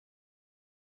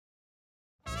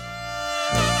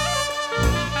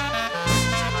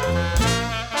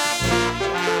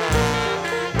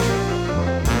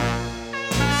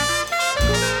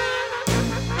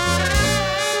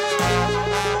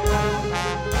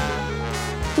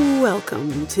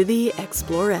Welcome to the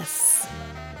Explorers,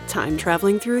 time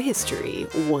traveling through history,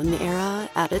 one era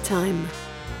at a time.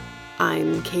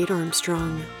 I'm Kate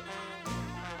Armstrong.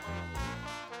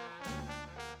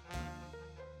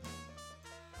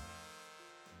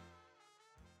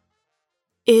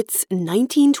 It's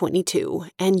 1922,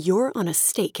 and you're on a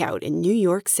stakeout in New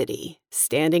York City,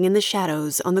 standing in the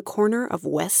shadows on the corner of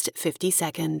West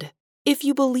 52nd. If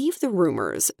you believe the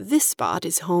rumors, this spot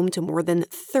is home to more than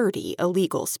 30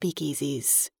 illegal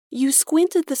speakeasies. You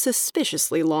squint at the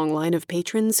suspiciously long line of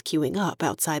patrons queuing up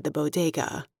outside the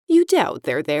bodega. You doubt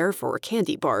they're there for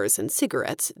candy bars and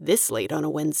cigarettes this late on a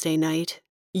Wednesday night.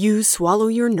 You swallow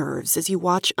your nerves as you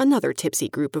watch another tipsy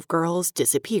group of girls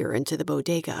disappear into the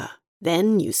bodega.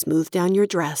 Then you smooth down your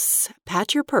dress,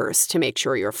 pat your purse to make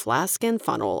sure your flask and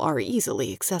funnel are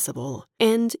easily accessible,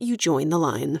 and you join the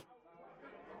line.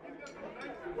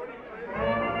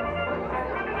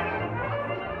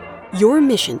 Your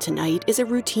mission tonight is a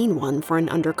routine one for an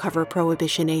undercover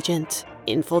Prohibition agent.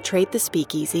 Infiltrate the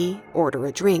speakeasy, order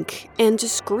a drink, and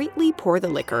discreetly pour the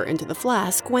liquor into the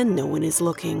flask when no one is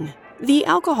looking. The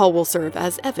alcohol will serve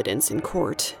as evidence in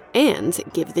court and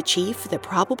give the chief the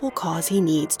probable cause he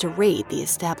needs to raid the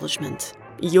establishment.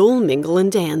 You'll mingle and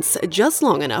dance just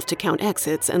long enough to count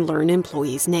exits and learn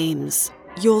employees' names.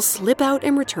 You'll slip out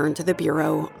and return to the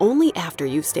bureau only after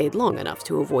you've stayed long enough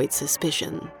to avoid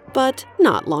suspicion, but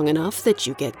not long enough that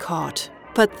you get caught.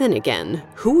 But then again,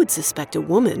 who would suspect a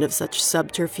woman of such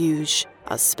subterfuge,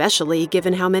 especially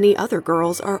given how many other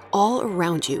girls are all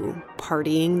around you,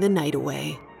 partying the night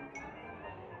away?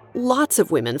 Lots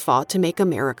of women fought to make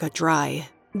America dry.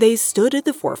 They stood at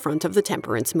the forefront of the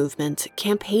temperance movement,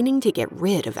 campaigning to get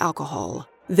rid of alcohol.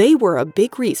 They were a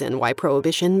big reason why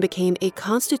Prohibition became a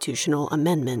constitutional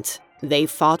amendment. They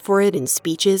fought for it in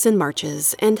speeches and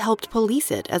marches and helped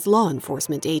police it as law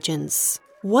enforcement agents.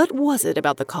 What was it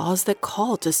about the cause that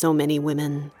called to so many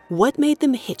women? What made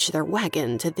them hitch their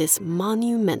wagon to this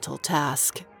monumental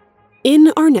task?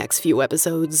 In our next few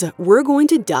episodes, we're going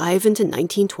to dive into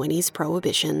 1920s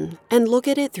Prohibition and look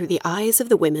at it through the eyes of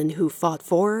the women who fought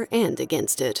for and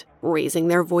against it, raising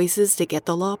their voices to get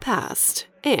the law passed,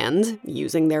 and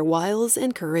using their wiles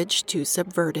and courage to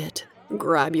subvert it.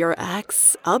 Grab your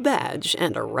axe, a badge,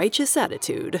 and a righteous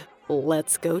attitude.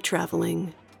 Let's go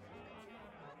traveling.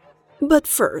 But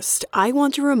first, I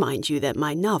want to remind you that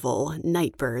my novel,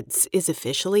 Nightbirds, is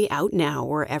officially out now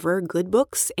wherever good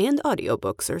books and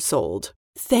audiobooks are sold.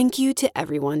 Thank you to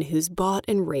everyone who's bought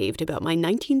and raved about my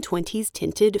 1920s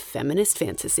tinted feminist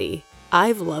fantasy.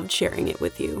 I've loved sharing it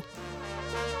with you.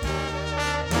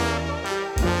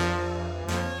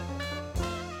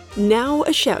 Now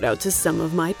a shout out to some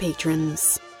of my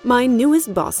patrons. My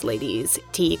newest boss ladies,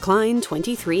 T. Klein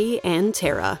 23 and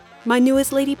Tara. My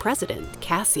newest lady president,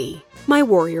 Cassie. My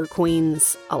warrior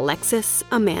queens, Alexis,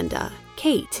 Amanda,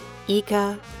 Kate,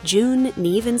 Ika, June,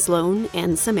 Neve and Sloan,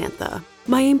 and Samantha.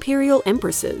 My imperial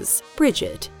empresses,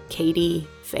 Bridget, Katie,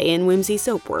 Faye and Whimsy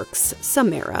Soapworks,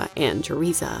 Samara, and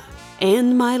Teresa.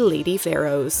 And my lady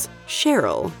pharaohs,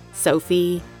 Cheryl,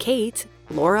 Sophie, Kate,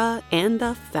 Laura, and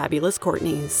the fabulous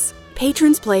Courtneys.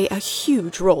 Patrons play a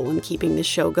huge role in keeping this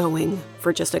show going.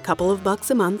 For just a couple of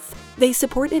bucks a month, they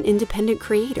support an independent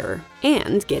creator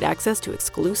and get access to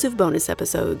exclusive bonus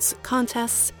episodes,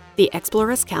 contests, the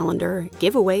Explorers calendar,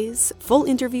 giveaways, full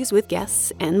interviews with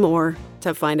guests, and more.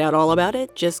 To find out all about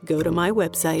it, just go to my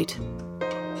website.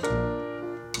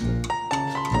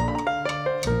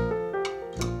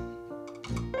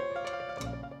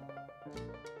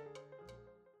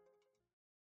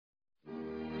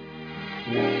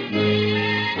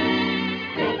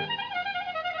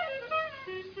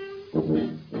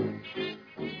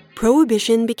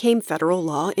 Prohibition became federal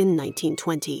law in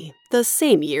 1920, the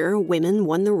same year women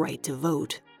won the right to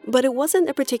vote. But it wasn't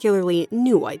a particularly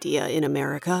new idea in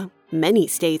America. Many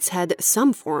states had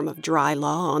some form of dry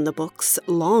law on the books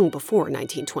long before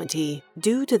 1920,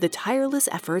 due to the tireless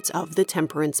efforts of the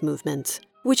temperance movement,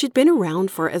 which had been around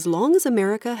for as long as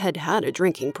America had had a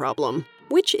drinking problem,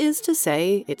 which is to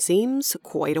say, it seems,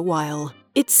 quite a while.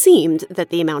 It seemed that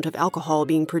the amount of alcohol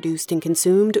being produced and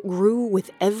consumed grew with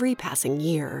every passing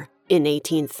year. In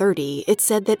 1830, it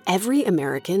said that every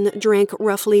American drank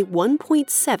roughly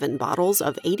 1.7 bottles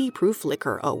of 80-proof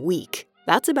liquor a week.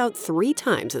 That's about 3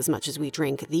 times as much as we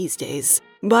drink these days.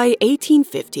 By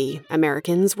 1850,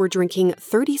 Americans were drinking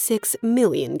 36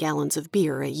 million gallons of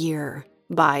beer a year.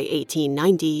 By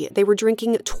 1890, they were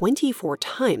drinking 24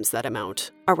 times that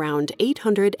amount, around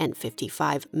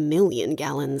 855 million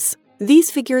gallons.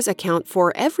 These figures account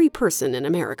for every person in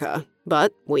America,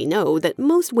 but we know that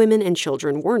most women and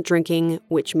children weren't drinking,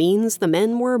 which means the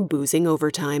men were boozing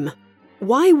overtime.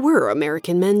 Why were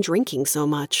American men drinking so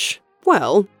much?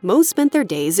 Well, most spent their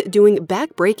days doing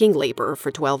back-breaking labor for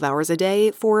 12 hours a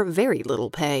day for very little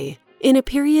pay, in a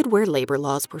period where labor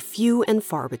laws were few and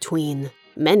far between.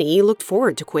 Many looked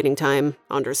forward to quitting time,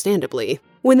 understandably,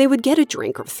 when they would get a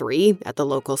drink or three at the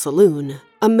local saloon,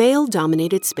 a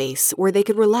male-dominated space where they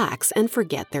could relax and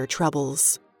forget their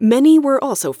troubles. Many were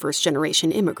also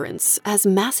first-generation immigrants, as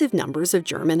massive numbers of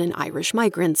German and Irish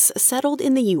migrants settled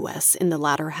in the U.S. in the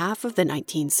latter half of the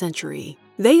 19th century.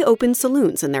 They opened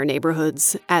saloons in their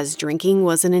neighborhoods, as drinking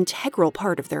was an integral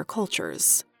part of their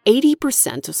cultures.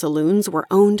 80% of saloons were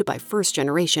owned by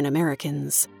first-generation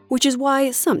Americans, which is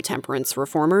why some temperance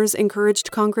reformers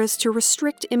encouraged Congress to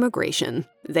restrict immigration.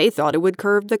 They thought it would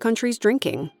curb the country's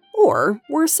drinking. Or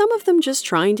were some of them just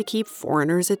trying to keep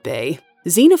foreigners at bay?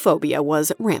 Xenophobia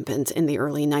was rampant in the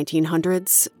early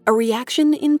 1900s, a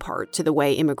reaction in part to the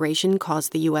way immigration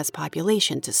caused the U.S.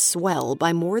 population to swell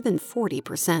by more than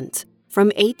 40% from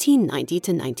 1890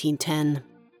 to 1910.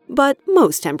 But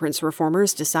most temperance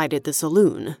reformers decided the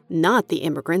saloon, not the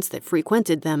immigrants that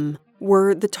frequented them,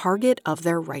 were the target of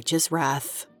their righteous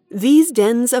wrath. These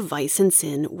dens of vice and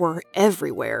sin were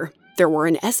everywhere. There were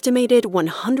an estimated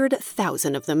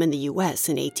 100,000 of them in the U.S.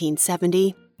 in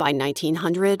 1870. By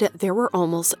 1900, there were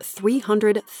almost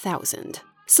 300,000.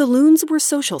 Saloons were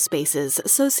social spaces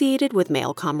associated with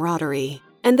male camaraderie,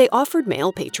 and they offered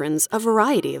male patrons a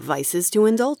variety of vices to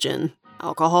indulge in: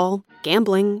 alcohol,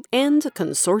 gambling, and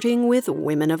consorting with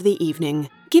women of the evening,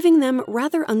 giving them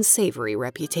rather unsavory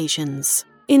reputations.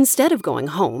 Instead of going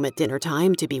home at dinner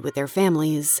time to be with their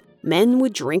families, men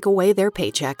would drink away their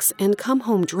paychecks and come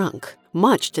home drunk,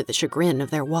 much to the chagrin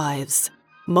of their wives.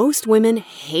 Most women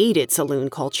hated saloon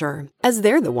culture, as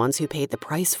they're the ones who paid the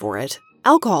price for it.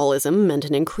 Alcoholism meant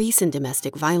an increase in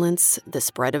domestic violence, the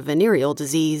spread of venereal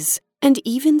disease, and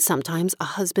even sometimes a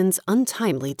husband's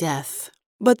untimely death.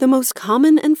 But the most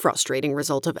common and frustrating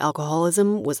result of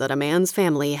alcoholism was that a man's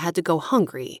family had to go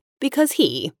hungry because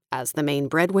he, as the main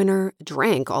breadwinner,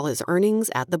 drank all his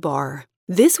earnings at the bar.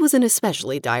 This was an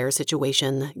especially dire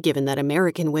situation, given that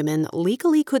American women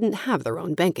legally couldn't have their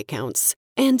own bank accounts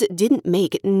and didn't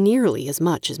make nearly as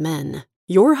much as men.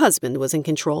 Your husband was in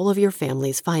control of your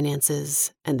family's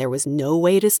finances, and there was no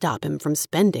way to stop him from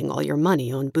spending all your money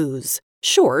on booze,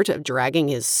 short of dragging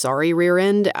his sorry rear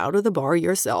end out of the bar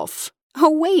yourself. Oh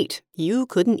wait, you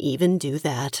couldn't even do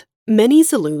that. Many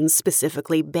saloons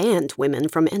specifically banned women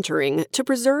from entering to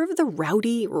preserve the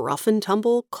rowdy,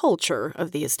 rough-and-tumble culture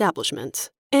of the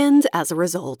establishment. And as a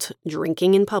result,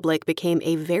 drinking in public became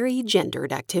a very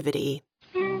gendered activity.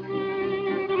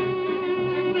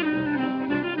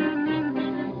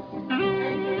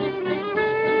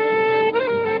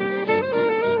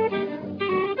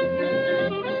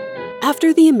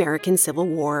 After the American Civil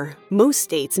War, most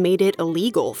states made it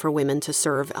illegal for women to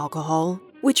serve alcohol,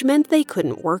 which meant they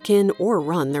couldn't work in or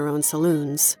run their own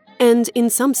saloons. And in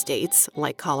some states,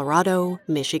 like Colorado,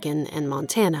 Michigan, and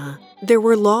Montana, there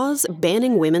were laws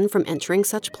banning women from entering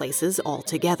such places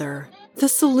altogether. The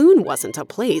saloon wasn't a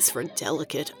place for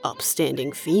delicate,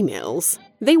 upstanding females.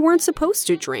 They weren't supposed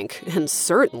to drink, and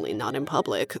certainly not in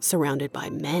public, surrounded by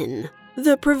men.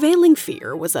 The prevailing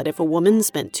fear was that if a woman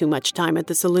spent too much time at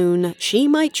the saloon, she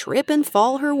might trip and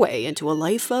fall her way into a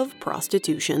life of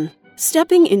prostitution.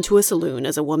 Stepping into a saloon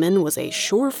as a woman was a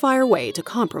surefire way to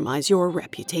compromise your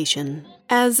reputation.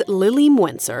 As Lily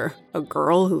Mwenser, a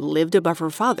girl who lived above her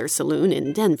father's saloon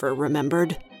in Denver,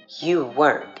 remembered, "You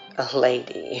weren't a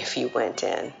lady if you went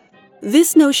in."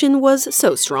 This notion was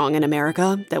so strong in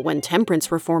America that when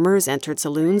temperance reformers entered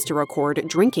saloons to record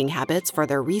drinking habits for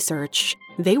their research,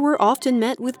 they were often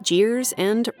met with jeers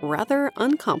and rather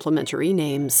uncomplimentary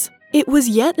names. It was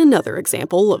yet another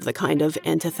example of the kind of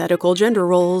antithetical gender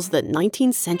roles that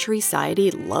 19th century society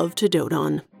loved to dote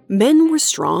on. Men were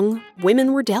strong,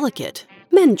 women were delicate.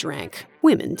 Men drank,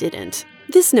 women didn't.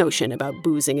 This notion about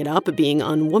boozing it up being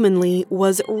unwomanly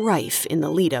was rife in the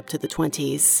lead-up to the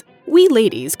 20s. We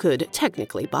ladies could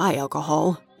technically buy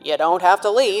alcohol. "You don't have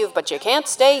to leave, but you can't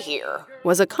stay here,"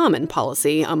 was a common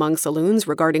policy among saloons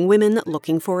regarding women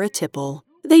looking for a tipple.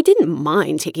 They didn't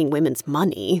mind taking women's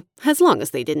money, as long as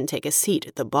they didn't take a seat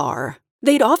at the bar.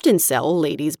 They'd often sell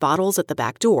ladies' bottles at the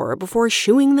back door before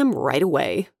shooing them right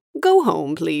away. "Go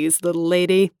home, please, little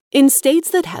lady." In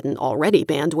states that hadn't already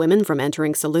banned women from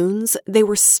entering saloons, they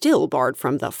were still barred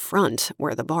from the front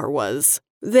where the bar was.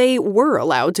 They were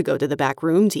allowed to go to the back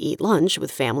room to eat lunch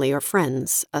with family or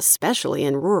friends, especially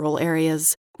in rural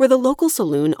areas, where the local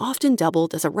saloon often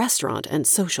doubled as a restaurant and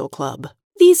social club.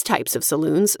 These types of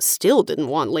saloons still didn't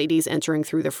want ladies entering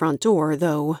through the front door,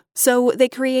 though, so they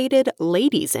created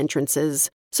ladies' entrances,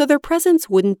 so their presence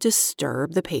wouldn't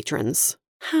disturb the patrons.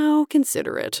 How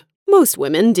considerate. Most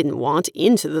women didn't want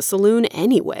into the saloon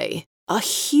anyway. A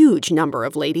huge number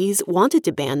of ladies wanted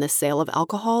to ban the sale of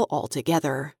alcohol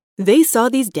altogether. They saw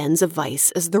these dens of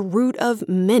vice as the root of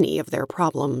many of their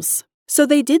problems. So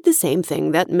they did the same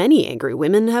thing that many angry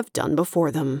women have done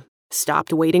before them.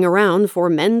 Stopped waiting around for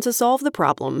men to solve the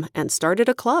problem and started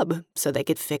a club so they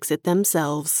could fix it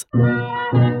themselves.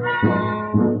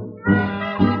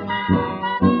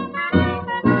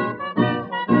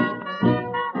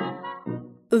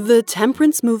 The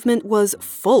temperance movement was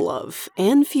full of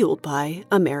and fueled by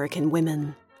American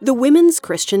women. The Women's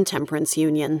Christian Temperance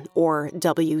Union, or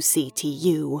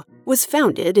WCTU, was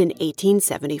founded in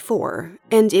 1874,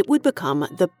 and it would become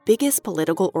the biggest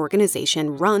political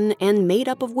organization run and made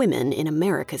up of women in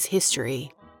America's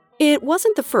history. It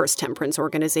wasn't the first temperance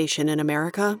organization in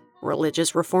America.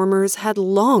 Religious reformers had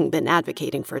long been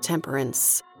advocating for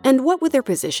temperance. And what with their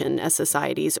position as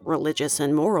society's religious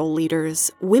and moral leaders,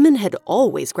 women had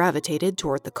always gravitated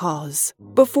toward the cause.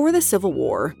 Before the Civil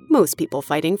War, most people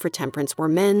fighting for temperance were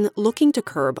men looking to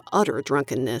curb utter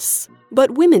drunkenness.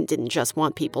 But women didn't just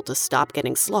want people to stop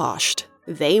getting sloshed.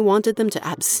 They wanted them to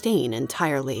abstain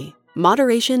entirely.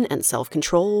 Moderation and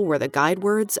self-control were the guide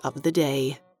words of the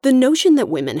day. The notion that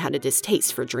women had a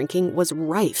distaste for drinking was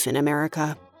rife in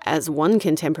America. As one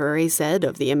contemporary said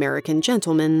of the American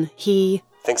gentleman, he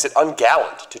thinks it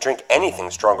ungallant to drink anything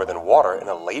stronger than water in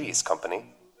a lady's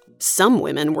company. Some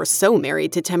women were so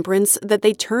married to temperance that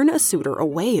they'd turn a suitor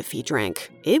away if he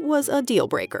drank. It was a deal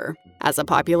breaker. As a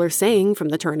popular saying from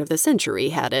the turn of the century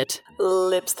had it,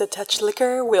 "Lips that touch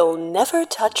liquor will never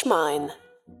touch mine."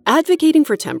 Advocating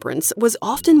for temperance was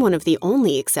often one of the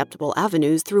only acceptable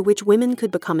avenues through which women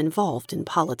could become involved in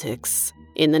politics.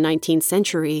 In the 19th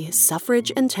century,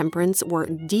 suffrage and temperance were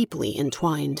deeply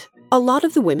entwined. A lot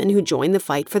of the women who joined the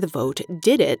fight for the vote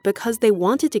did it because they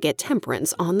wanted to get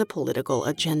temperance on the political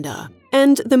agenda.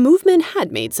 And the movement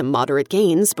had made some moderate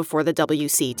gains before the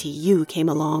WCTU came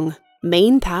along.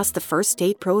 Maine passed the first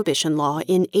state prohibition law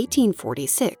in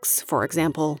 1846, for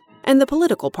example. And the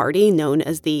political party known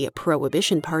as the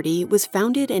Prohibition Party was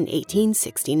founded in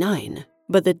 1869.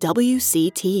 But the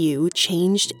WCTU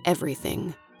changed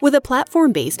everything. With a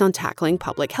platform based on tackling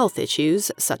public health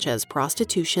issues such as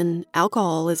prostitution,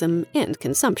 alcoholism, and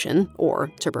consumption,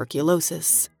 or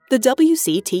tuberculosis. The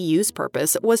WCTU's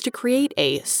purpose was to create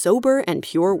a sober and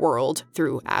pure world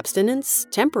through abstinence,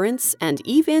 temperance, and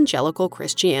evangelical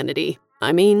Christianity.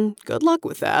 I mean, good luck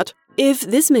with that. If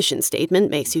this mission statement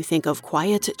makes you think of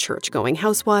quiet, church-going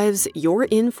housewives, you're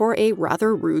in for a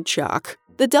rather rude shock.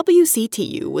 The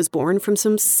WCTU was born from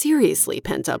some seriously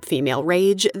pent-up female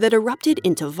rage that erupted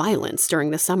into violence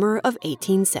during the summer of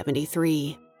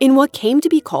 1873. In what came to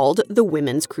be called the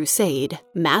Women's Crusade,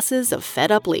 masses of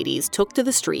fed-up ladies took to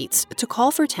the streets to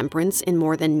call for temperance in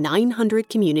more than 900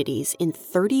 communities in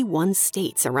 31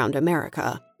 states around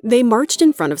America. They marched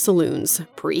in front of saloons,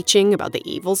 preaching about the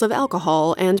evils of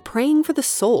alcohol and praying for the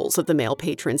souls of the male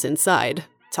patrons inside.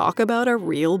 Talk about a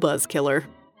real buzzkiller.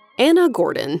 Anna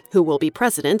Gordon, who will be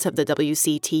president of the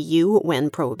WCTU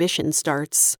when Prohibition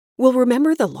starts, will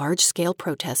remember the large-scale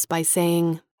protests by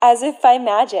saying, "As if by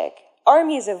magic,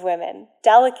 armies of women,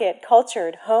 delicate,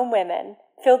 cultured, home women,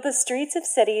 filled the streets of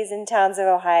cities and towns of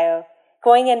Ohio,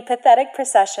 going in pathetic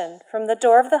procession from the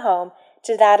door of the home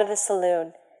to that of the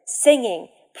saloon, singing,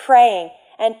 praying,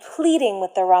 and pleading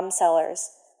with the rum sellers,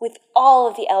 with all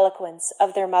of the eloquence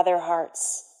of their mother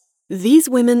hearts." These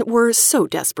women were so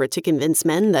desperate to convince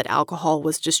men that alcohol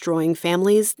was destroying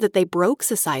families that they broke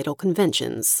societal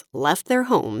conventions, left their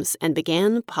homes, and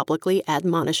began publicly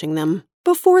admonishing them.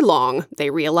 Before long, they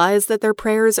realized that their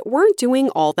prayers weren't doing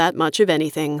all that much of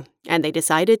anything, and they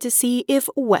decided to see if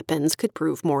weapons could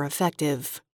prove more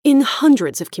effective. In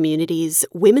hundreds of communities,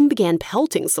 women began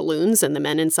pelting saloons and the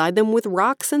men inside them with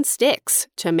rocks and sticks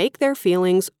to make their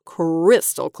feelings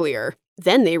crystal clear.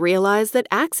 Then they realized that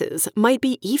axes might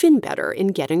be even better in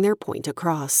getting their point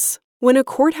across. When a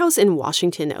courthouse in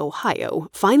Washington, Ohio,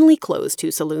 finally closed 2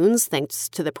 saloons thanks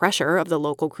to the pressure of the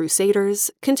local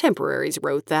crusaders, contemporaries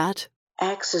wrote that,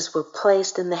 "Axes were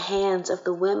placed in the hands of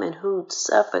the women who'd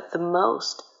suffered the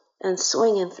most, and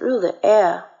swinging through the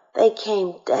air, they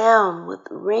came down with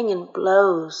ringing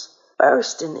blows,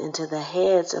 bursting into the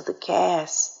heads of the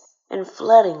casts and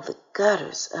flooding the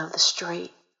gutters of the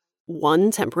street."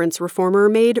 One temperance reformer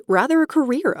made rather a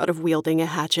career out of wielding a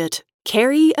hatchet.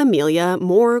 Carrie Amelia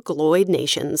Moore Gloyd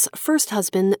Nation's first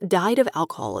husband died of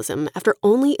alcoholism after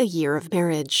only a year of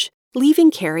marriage, leaving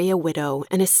Carrie a widow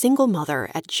and a single mother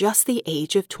at just the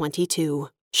age of 22.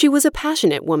 She was a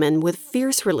passionate woman with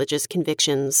fierce religious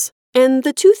convictions. And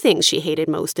the two things she hated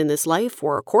most in this life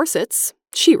were corsets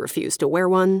 — she refused to wear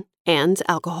one — and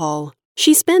alcohol.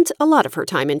 She spent a lot of her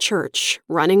time in church,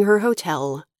 running her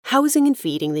hotel, housing and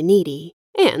feeding the needy,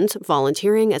 and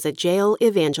volunteering as a jail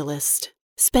evangelist.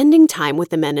 Spending time with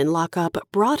the men in lockup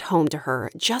brought home to her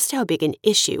just how big an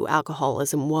issue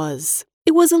alcoholism was.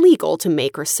 It was illegal to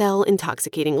make or sell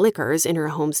intoxicating liquors in her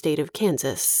home state of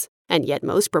Kansas, and yet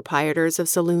most proprietors of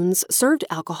saloons served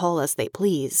alcohol as they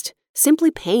pleased,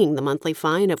 simply paying the monthly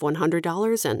fine of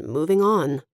 $100 and moving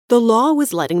on. The law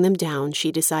was letting them down,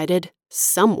 she decided.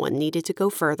 Someone needed to go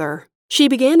further. She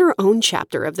began her own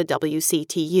chapter of the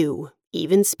WCTU,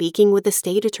 even speaking with the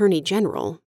state attorney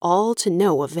general, all to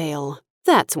no avail.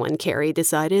 That's when Carrie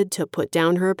decided to put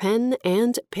down her pen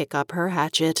and pick up her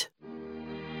hatchet.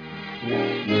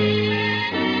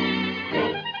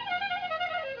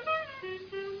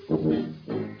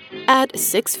 At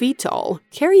 6 feet tall,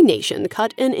 Carrie Nation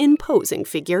cut an imposing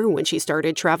figure when she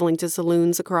started traveling to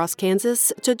saloons across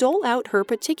Kansas to dole out her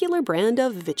particular brand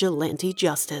of vigilante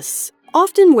justice.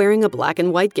 Often wearing a black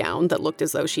and white gown that looked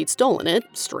as though she'd stolen it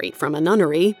straight from a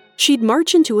nunnery, she'd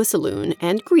march into a saloon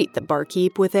and greet the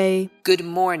barkeep with a "Good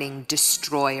morning,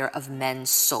 destroyer of men's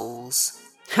souls."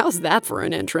 How's that for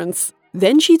an entrance?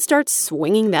 Then she'd start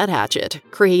swinging that hatchet,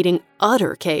 creating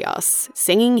utter chaos,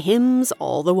 singing hymns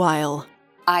all the while.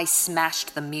 "I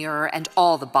smashed the mirror and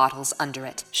all the bottles under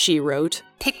it," she wrote.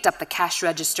 "Picked up the cash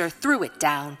register, threw it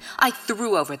down. I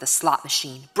threw over the slot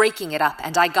machine, breaking it up,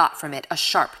 and I got from it a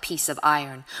sharp piece of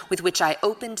iron, with which I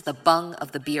opened the bung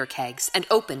of the beer kegs, and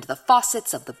opened the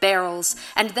faucets of the barrels,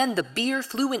 and then the beer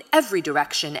flew in every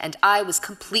direction, and I was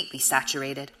completely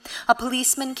saturated. A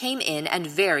policeman came in and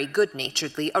very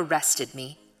good-naturedly arrested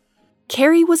me."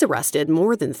 Carrie was arrested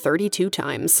more than 32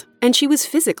 times, and she was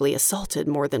physically assaulted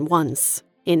more than once.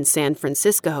 In San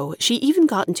Francisco, she even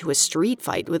got into a street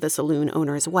fight with a saloon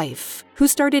owner's wife, who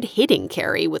started hitting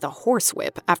Carrie with a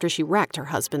horsewhip after she wrecked her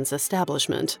husband's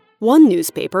establishment. One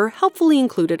newspaper helpfully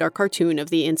included a cartoon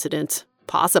of the incident,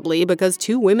 possibly because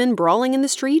two women brawling in the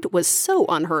street was so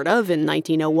unheard of in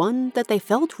 1901 that they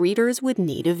felt readers would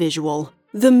need a visual.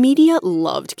 The media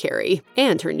loved Carrie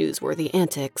and her newsworthy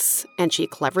antics, and she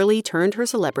cleverly turned her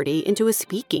celebrity into a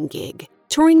speaking gig,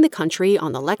 touring the country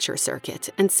on the lecture circuit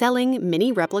and selling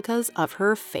mini replicas of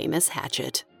her famous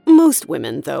hatchet. Most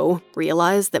women, though,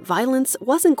 realized that violence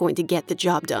wasn't going to get the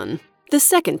job done. The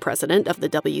second president of the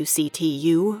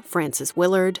WCTU, Frances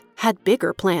Willard, had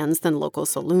bigger plans than local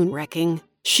saloon wrecking.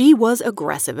 She was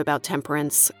aggressive about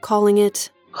temperance, calling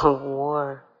it a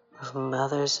war of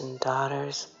mothers and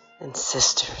daughters and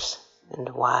sisters and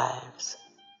wives.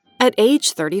 At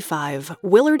age 35,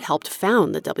 Willard helped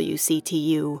found the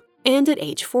WCTU. And at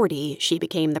age 40, she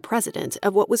became the president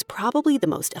of what was probably the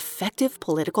most effective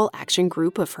political action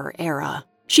group of her era.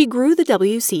 She grew the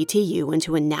WCTU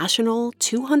into a national,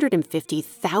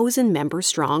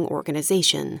 250,000-member-strong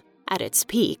organization. At its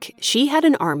peak, she had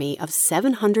an army of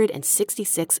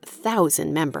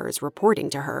 766,000 members reporting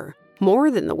to her,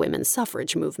 more than the women's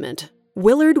suffrage movement.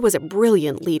 Willard was a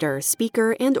brilliant leader,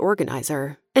 speaker, and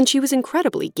organizer, and she was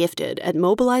incredibly gifted at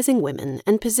mobilizing women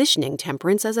and positioning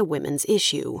temperance as a women's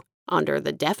issue. Under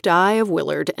the deft eye of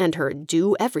Willard and her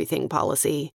do-everything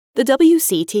policy, the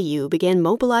WCTU began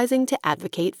mobilizing to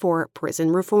advocate for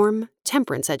prison reform,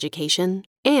 temperance education,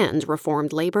 and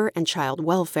reformed labor and child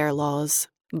welfare laws.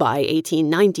 By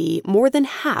 1890, more than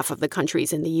half of the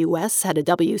countries in the U.S. had a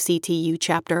WCTU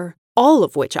chapter, all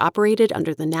of which operated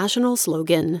under the national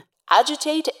slogan,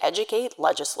 "Agitate, educate,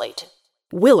 legislate."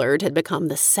 Willard had become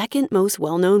the second most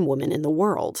well-known woman in the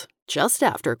world, just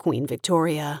after Queen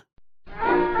Victoria.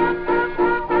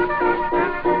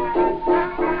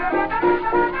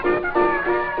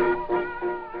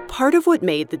 Part of what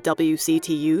made the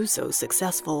WCTU so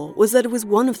successful was that it was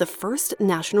one of the first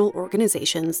national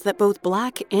organizations that both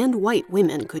black and white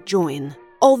women could join.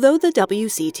 Although the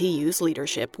WCTU's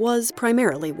leadership was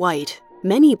primarily white,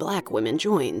 many black women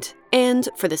joined, and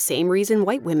for the same reason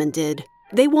white women did.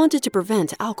 They wanted to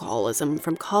prevent alcoholism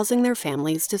from causing their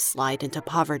families to slide into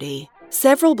poverty.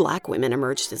 Several black women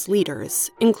emerged as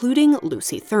leaders, including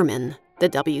Lucy Thurman, the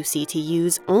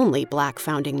WCTU's only black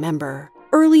founding member.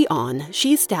 Early on,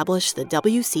 she established the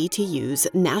WCTU's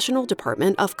National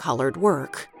Department of Colored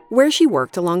Work, where she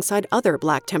worked alongside other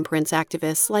black temperance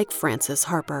activists like Frances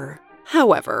Harper.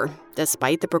 However,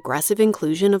 despite the progressive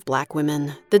inclusion of black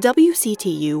women, the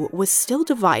WCTU was still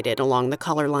divided along the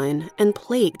color line and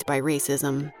plagued by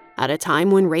racism, at a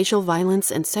time when racial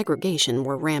violence and segregation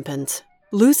were rampant.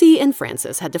 Lucy and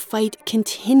Frances had to fight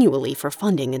continually for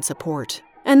funding and support,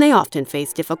 and they often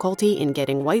faced difficulty in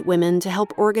getting white women to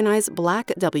help organize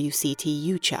black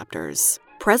WCTU chapters.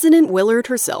 President Willard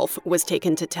herself was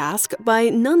taken to task by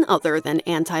none other than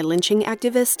anti-lynching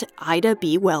activist Ida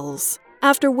B. Wells,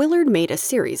 after Willard made a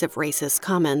series of racist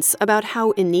comments about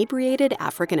how inebriated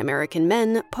African American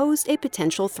men posed a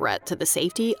potential threat to the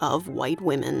safety of white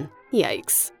women.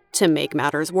 Yikes. To make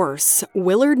matters worse,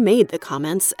 Willard made the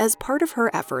comments as part of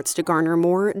her efforts to garner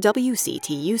more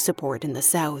WCTU support in the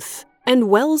South, and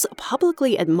Wells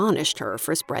publicly admonished her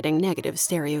for spreading negative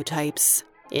stereotypes.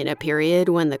 In a period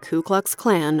when the Ku Klux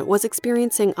Klan was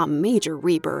experiencing a major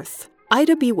rebirth,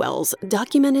 Ida B. Wells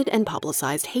documented and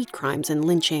publicized hate crimes and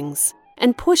lynchings,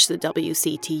 and pushed the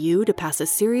WCTU to pass a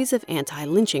series of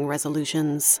anti-lynching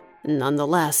resolutions.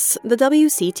 Nonetheless, the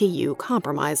WCTU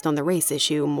compromised on the race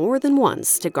issue more than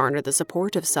once to garner the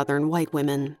support of Southern white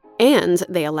women. And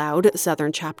they allowed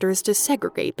Southern chapters to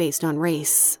segregate based on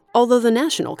race, although the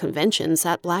National Convention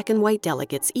sat black and white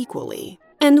delegates equally.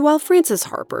 And while Frances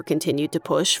Harper continued to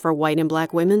push for white and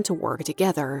black women to work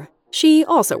together, she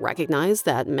also recognized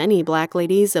that many black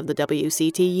ladies of the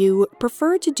WCTU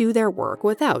preferred to do their work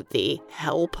without the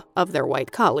help of their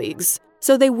white colleagues,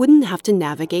 so they wouldn't have to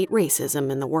navigate racism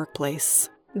in the workplace.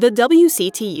 The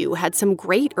WCTU had some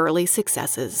great early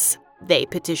successes. They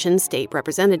petitioned state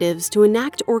representatives to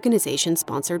enact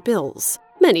organization-sponsored bills,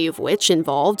 many of which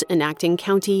involved enacting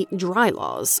county dry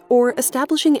laws or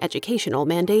establishing educational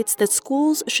mandates that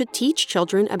schools should teach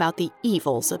children about the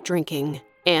evils of drinking.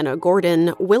 Anna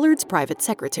Gordon, Willard's private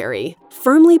secretary,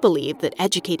 firmly believed that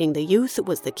educating the youth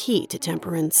was the key to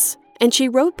temperance, and she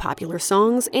wrote popular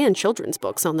songs and children's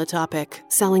books on the topic,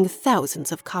 selling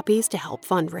thousands of copies to help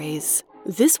fundraise.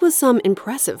 This was some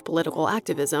impressive political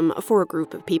activism for a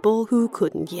group of people who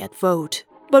couldn't yet vote.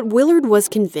 But Willard was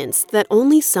convinced that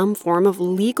only some form of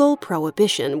legal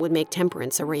prohibition would make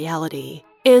temperance a reality,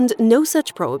 and no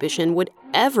such prohibition would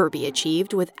ever be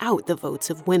achieved without the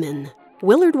votes of women.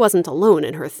 Willard wasn't alone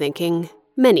in her thinking.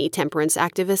 Many temperance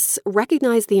activists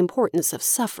recognized the importance of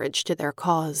suffrage to their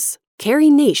cause.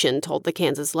 Carrie Nation told the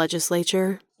Kansas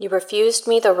legislature, "You refused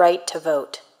me the right to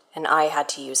vote, and I had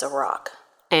to use a rock."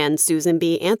 And Susan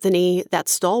B. Anthony, that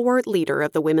stalwart leader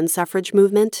of the women's suffrage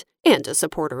movement and a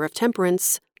supporter of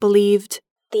temperance, believed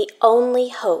The only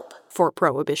hope for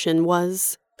prohibition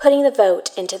was putting the vote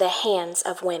into the hands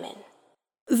of women.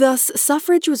 Thus,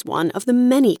 suffrage was one of the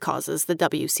many causes the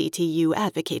WCTU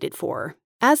advocated for,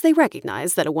 as they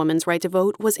recognized that a woman's right to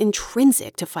vote was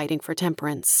intrinsic to fighting for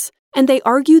temperance. And they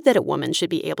argued that a woman should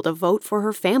be able to vote for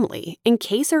her family in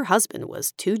case her husband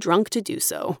was too drunk to do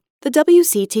so. The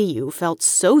WCTU felt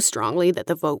so strongly that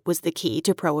the vote was the key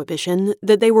to prohibition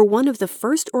that they were one of the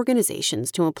first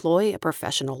organizations to employ a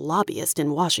professional lobbyist in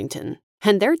Washington.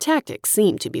 And their tactics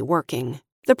seemed to be working.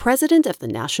 The president of the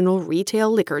National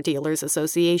Retail Liquor Dealers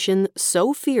Association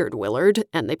so feared Willard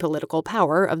and the political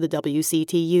power of the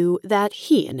WCTU that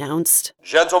he announced,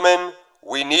 "Gentlemen,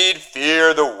 we need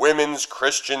fear the Women's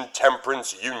Christian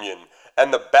Temperance Union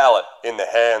and the ballot in the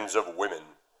hands of women.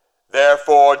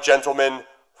 Therefore, gentlemen,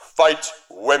 fight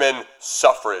women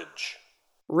suffrage."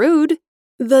 Rude.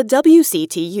 The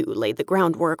WCTU laid the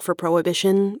groundwork for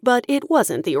prohibition, but it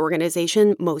wasn't the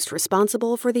organization most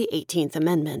responsible for the 18th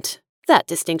Amendment. That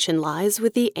distinction lies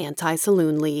with the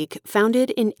Anti-Saloon League, founded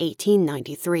in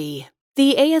 1893.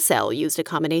 The ASL used a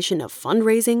combination of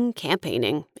fundraising,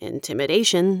 campaigning,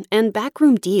 intimidation, and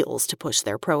backroom deals to push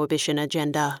their prohibition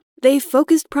agenda. They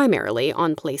focused primarily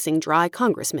on placing dry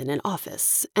congressmen in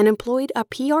office and employed a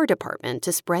PR department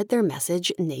to spread their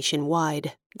message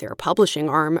nationwide. Their publishing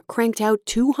arm cranked out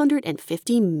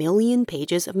 250 million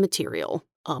pages of material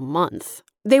a month.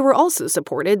 They were also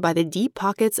supported by the deep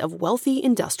pockets of wealthy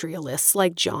industrialists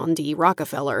like John D.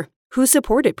 Rockefeller, who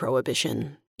supported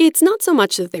prohibition. It's not so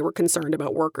much that they were concerned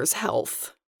about workers'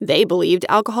 health. They believed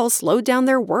alcohol slowed down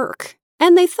their work,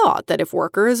 and they thought that if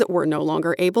workers were no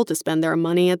longer able to spend their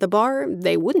money at the bar,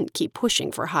 they wouldn't keep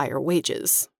pushing for higher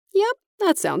wages. Yep,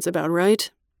 that sounds about right.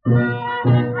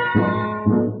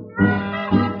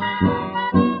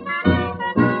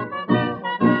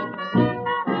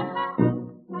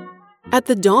 At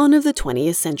the dawn of the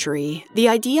 20th century, the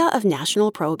idea of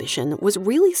national prohibition was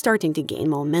really starting to gain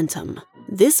momentum.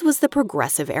 This was the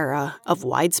progressive era of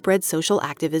widespread social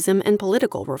activism and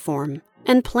political reform,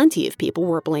 and plenty of people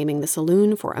were blaming the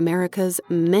saloon for America's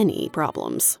many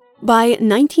problems. By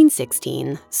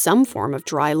 1916, some form of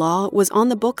dry law was on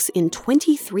the books in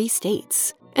 23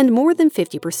 states, and more than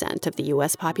 50% of the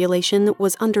U.S. population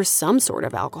was under some sort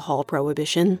of alcohol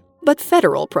prohibition. But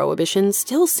federal prohibition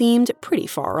still seemed pretty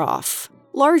far off,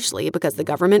 largely because the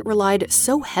government relied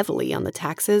so heavily on the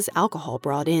taxes alcohol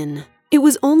brought in. It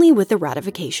was only with the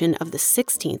ratification of the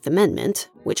 16th Amendment,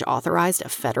 which authorized a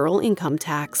federal income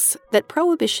tax, that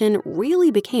Prohibition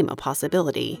really became a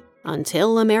possibility,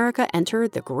 until America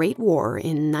entered the Great War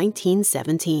in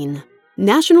 1917.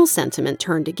 National sentiment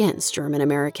turned against German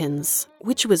Americans,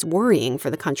 which was worrying for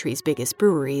the country's biggest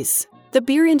breweries. The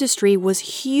beer industry was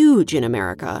huge in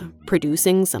America,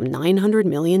 producing some 900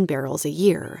 million barrels a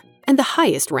year, and the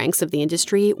highest ranks of the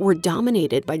industry were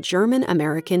dominated by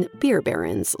German-American beer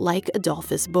barons like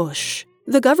Adolphus Busch.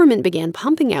 The government began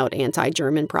pumping out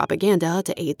anti-German propaganda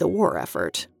to aid the war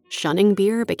effort. Shunning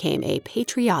beer became a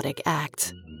patriotic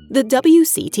act. The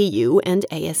WCTU and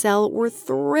ASL were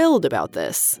thrilled about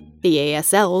this. The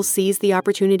ASL seized the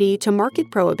opportunity to market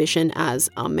Prohibition as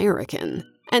American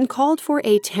and called for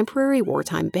a temporary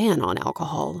wartime ban on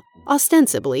alcohol,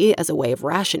 ostensibly as a way of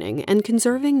rationing and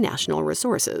conserving national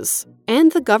resources.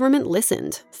 And the government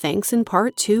listened, thanks in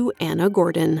part to Anna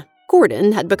Gordon.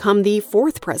 Gordon had become the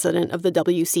fourth president of the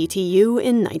WCTU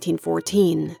in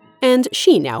 1914, and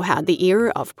she now had the ear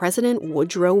of President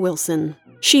Woodrow Wilson.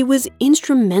 She was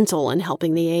instrumental in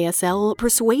helping the ASL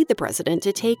persuade the president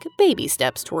to take baby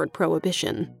steps toward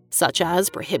prohibition, such as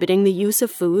prohibiting the use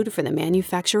of food for the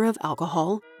manufacture of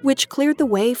alcohol, which cleared the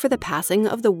way for the passing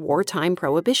of the Wartime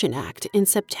Prohibition Act in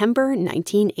September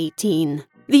 1918.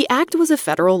 The act was a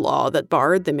federal law that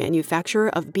barred the manufacture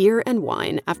of beer and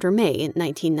wine after May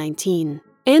 1919,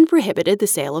 and prohibited the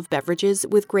sale of beverages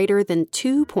with greater than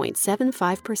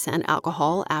 2.75%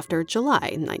 alcohol after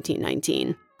July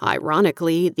 1919.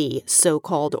 Ironically, the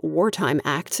so-called Wartime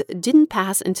Act didn't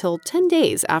pass until 10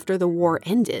 days after the war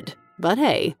ended. But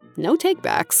hey, no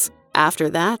takebacks. After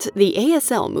that, the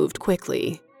ASL moved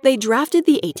quickly. They drafted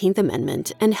the 18th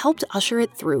Amendment and helped usher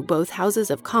it through both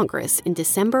houses of Congress in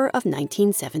December of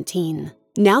 1917.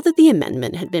 Now that the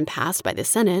amendment had been passed by the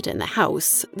Senate and the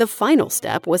House, the final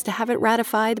step was to have it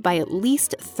ratified by at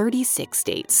least 36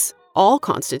 states. All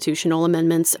constitutional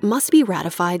amendments must be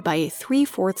ratified by a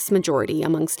 3/4 majority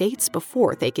among states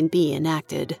before they can be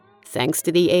enacted. Thanks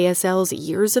to the ASL's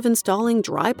years of installing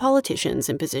dry politicians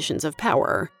in positions of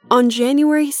power, on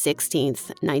January 16,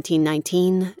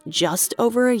 1919, just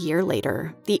over a year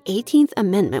later, the 18th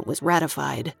Amendment was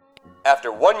ratified. After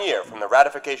 1 year from the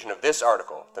ratification of this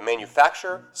article, the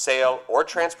manufacture, sale, or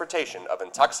transportation of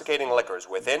intoxicating liquors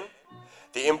within,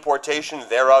 the importation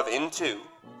thereof into,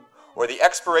 or the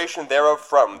expiration thereof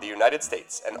from the United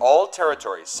States and all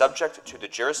territories subject to the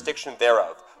jurisdiction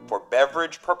thereof for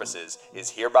beverage purposes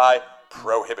is hereby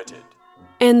prohibited.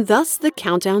 And thus the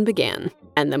countdown began,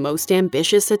 and the most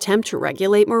ambitious attempt to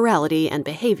regulate morality and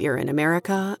behavior in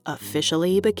America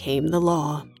officially became the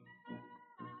law.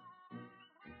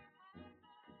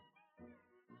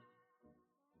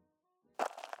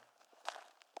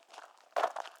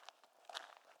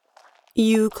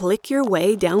 You click your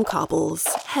way down cobbles,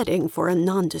 heading for a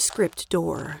nondescript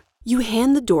door. You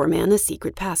hand the doorman a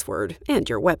secret password and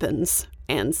your weapons,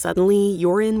 and suddenly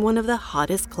you're in one of the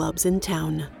hottest clubs in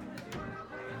town.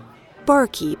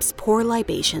 Barkeeps pour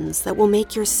libations that will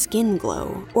make your skin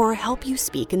glow or help you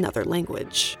speak another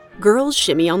language. Girls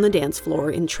shimmy on the dance floor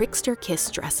in trickster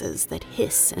kiss dresses that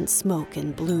hiss and smoke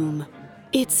and bloom.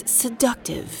 It's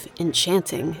seductive,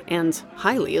 enchanting, and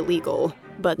highly illegal,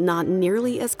 but not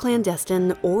nearly as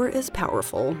clandestine or as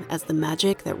powerful as the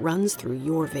magic that runs through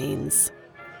your veins.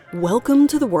 Welcome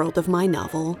to the world of my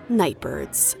novel,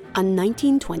 Nightbirds, a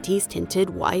 1920s tinted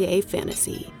YA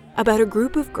fantasy about a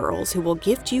group of girls who will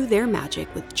gift you their magic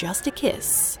with just a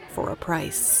kiss for a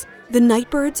price. The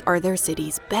Nightbirds are their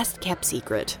city's best-kept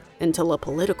secret until a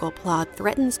political plot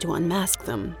threatens to unmask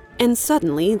them, and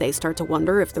suddenly they start to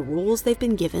wonder if the rules they've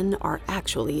been given are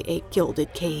actually a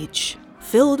gilded cage.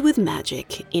 Filled with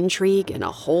magic, intrigue, and a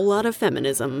whole lot of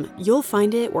feminism, you'll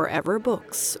find it wherever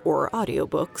books or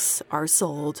audiobooks are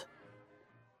sold.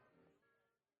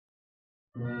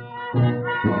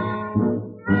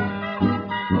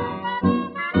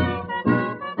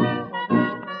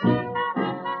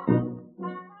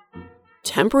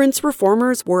 Temperance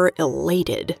reformers were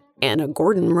elated. Anna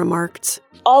Gordon remarked,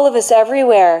 All of us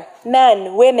everywhere,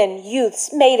 men, women, youths,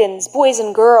 maidens, boys,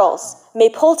 and girls, may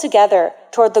pull together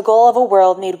toward the goal of a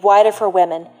world made wider for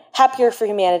women, happier for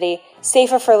humanity,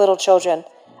 safer for little children,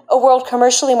 a world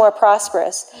commercially more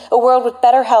prosperous, a world with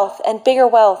better health and bigger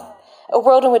wealth, a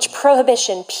world in which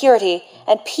prohibition, purity,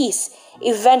 and peace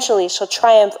eventually shall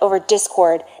triumph over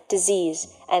discord,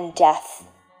 disease, and death.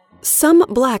 Some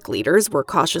Black leaders were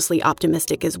cautiously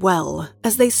optimistic as well,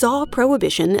 as they saw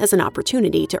prohibition as an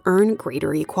opportunity to earn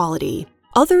greater equality.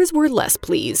 Others were less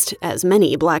pleased, as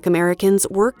many Black Americans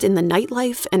worked in the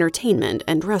nightlife, entertainment,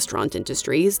 and restaurant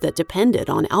industries that depended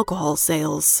on alcohol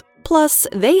sales. Plus,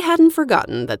 they hadn't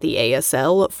forgotten that the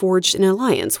ASL forged an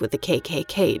alliance with the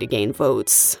KKK to gain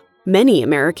votes. Many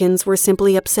Americans were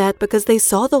simply upset because they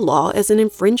saw the law as an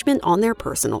infringement on their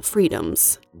personal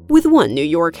freedoms. With one New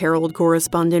York Herald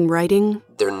correspondent writing,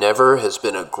 "There never has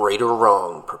been a greater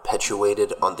wrong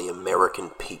perpetuated on the American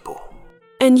people."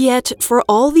 And yet, for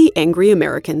all the angry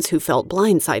Americans who felt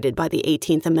blindsided by the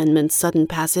 18th Amendment's sudden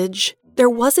passage,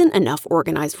 there wasn't enough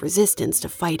organized resistance to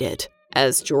fight it,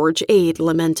 as George Ade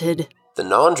lamented. The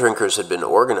non-drinkers had been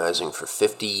organizing for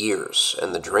 50 years,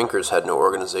 and the drinkers had no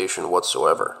organization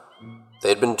whatsoever. They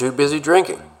had been too busy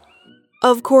drinking.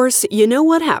 Of course, you know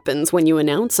what happens when you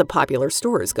announce a popular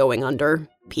store is going under.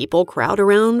 People crowd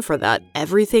around for that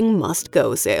everything must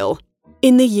go sale.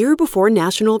 In the year before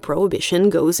national prohibition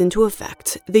goes into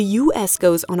effect, the U.S.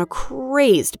 goes on a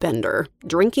crazed bender,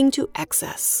 drinking to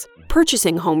excess,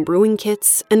 purchasing home brewing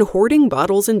kits, and hoarding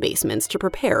bottles in basements to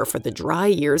prepare for the dry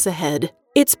years ahead.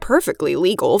 It's perfectly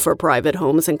legal for private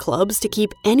homes and clubs to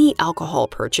keep any alcohol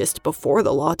purchased before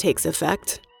the law takes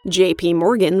effect. J.P.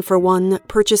 Morgan, for one,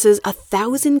 purchases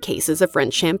 1,000 cases of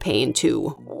French champagne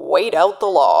to wait out the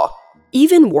law.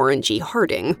 Even Warren G.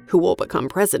 Harding, who will become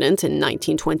president in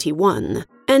 1921,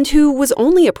 and who was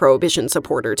only a Prohibition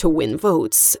supporter to win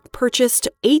votes, purchased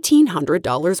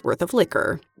 $1,800 worth of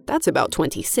liquor. That's about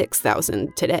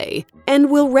 $26,000 today, and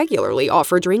will regularly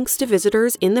offer drinks to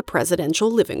visitors in the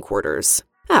presidential living quarters.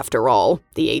 After all,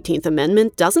 the 18th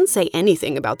Amendment doesn't say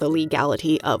anything about the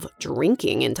legality of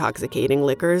drinking intoxicating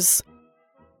liquors.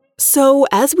 So,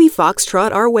 as we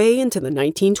foxtrot our way into the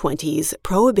 1920s,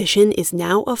 Prohibition is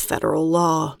now a federal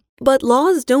law. But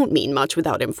laws don't mean much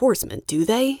without enforcement, do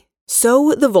they?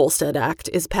 So, the Volstead Act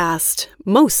is passed,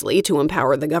 mostly to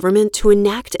empower the government to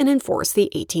enact and enforce the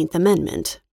 18th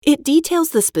Amendment. It details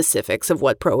the specifics of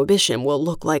what Prohibition will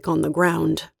look like on the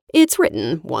ground. It's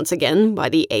written, once again, by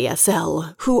the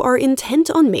ASL, who are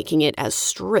intent on making it as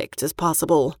strict as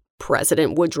possible.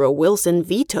 President Woodrow Wilson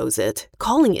vetoes it,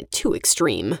 calling it too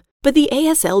extreme. But the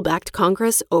ASL-backed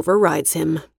Congress overrides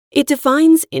him. It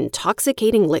defines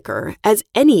intoxicating liquor as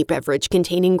any beverage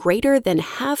containing greater than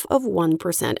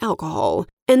 0.5% alcohol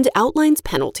and outlines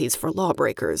penalties for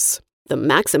lawbreakers. The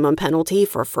maximum penalty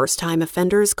for first-time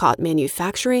offenders caught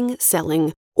manufacturing,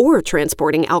 selling, or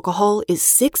transporting alcohol is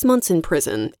 6 months in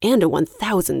prison and a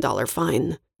 $1,000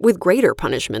 fine, with greater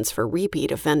punishments for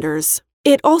repeat offenders.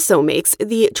 It also makes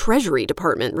the Treasury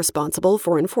Department responsible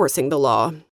for enforcing the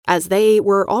law, as they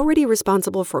were already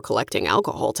responsible for collecting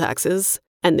alcohol taxes,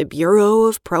 and the Bureau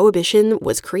of Prohibition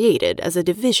was created as a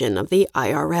division of the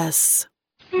IRS.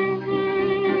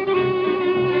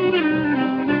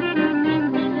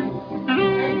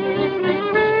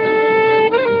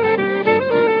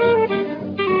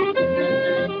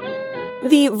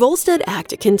 The Volstead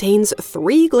Act contains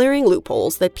 3 glaring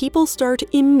loopholes that people start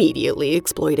immediately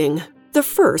exploiting. The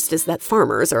first is that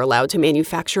farmers are allowed to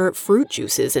manufacture fruit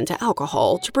juices into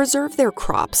alcohol to preserve their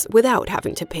crops without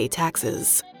having to pay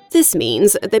taxes. This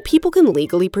means that people can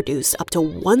legally produce up to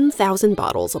 1,000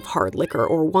 bottles of hard liquor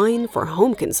or wine for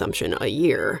home consumption a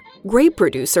year. Grape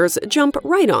producers jump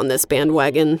right on this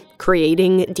bandwagon,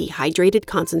 creating dehydrated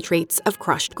concentrates of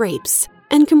crushed grapes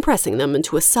and compressing them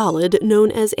into a solid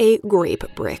known as a grape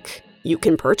brick. You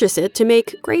can purchase it to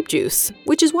make grape juice,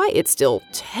 which is why it's still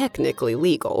technically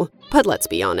legal. But let's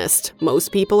be honest,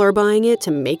 most people are buying it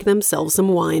to make themselves some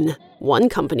wine. One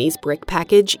company's brick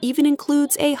package even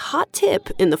includes a hot tip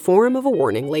in the form of a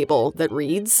warning label that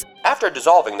reads, After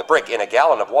dissolving the brick in a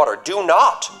gallon of water, do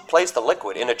not place the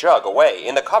liquid in a jug away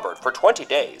in the cupboard for 20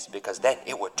 days, because then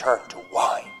it would turn to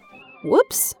wine.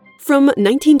 Whoops. From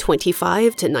 1925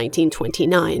 to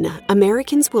 1929,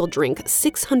 Americans will drink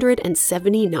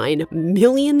 679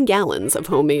 million gallons of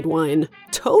homemade wine,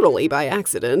 totally by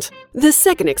accident. The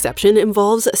second exception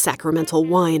involves sacramental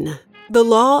wine. The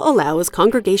law allows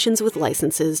congregations with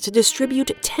licenses to distribute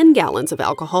 10 gallons of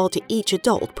alcohol to each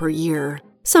adult per year.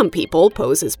 Some people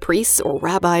pose as priests or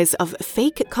rabbis of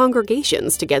fake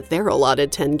congregations to get their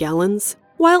allotted 10 gallons,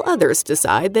 while others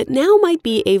decide that now might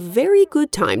be a very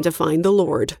good time to find the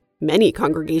Lord. Many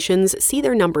congregations see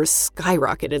their numbers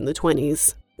skyrocket in the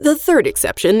 20s. The third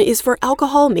exception is for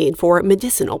alcohol made for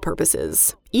medicinal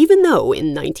purposes, even though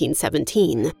in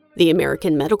 1917, the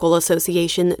American Medical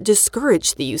Association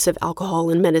discouraged the use of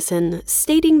alcohol in medicine,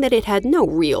 stating that it had no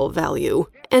real value.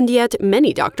 And yet,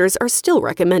 many doctors are still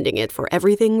recommending it for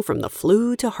everything from the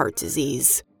flu to heart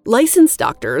disease. Licensed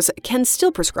doctors can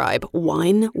still prescribe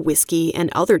wine, whiskey, and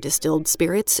other distilled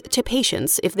spirits to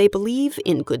patients if they believe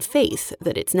in good faith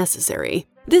that it's necessary.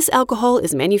 This alcohol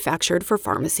is manufactured for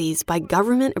pharmacies by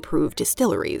government-approved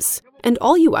distilleries, and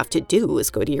all you have to do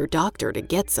is go to your doctor to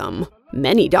get some.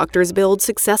 Many doctors build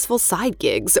successful side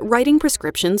gigs writing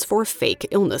prescriptions for fake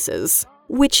illnesses,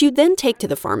 which you then take to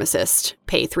the pharmacist,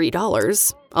 pay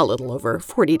 $3, a little over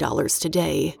 $40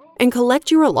 today, and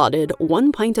collect your allotted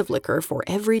 1 pint of liquor for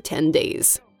every 10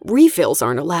 days. Refills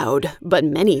aren't allowed, but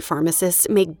many pharmacists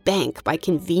make bank by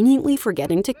conveniently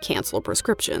forgetting to cancel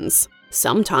prescriptions.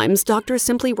 Sometimes doctors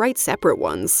simply write separate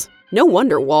ones. No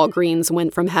wonder Walgreens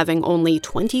went from having only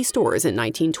 20 stores in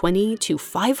 1920 to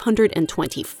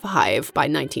 525 by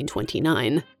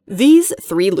 1929. These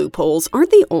 3 loopholes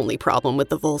aren't the only problem with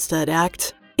the Volstead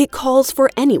Act. It calls for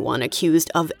anyone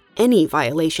accused of any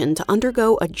violation to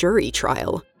undergo a jury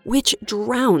trial, which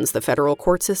drowns the federal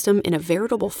court system in a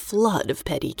veritable flood of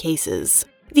petty cases.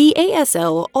 The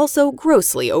ASL also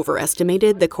grossly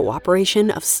overestimated the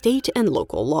cooperation of state and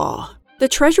local law. The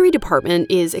Treasury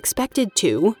Department is expected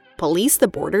to police the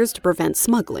borders to prevent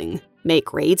smuggling,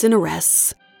 make raids and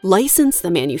arrests, license the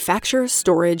manufacture,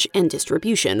 storage, and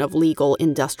distribution of legal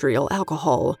industrial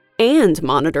alcohol, and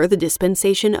monitor the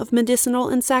dispensation of medicinal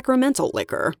and sacramental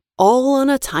liquor, all on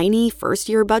a tiny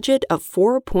first-year budget of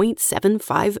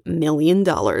 $4.75 million.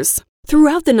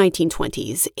 Throughout the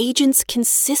 1920s, agents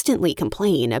consistently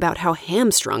complain about how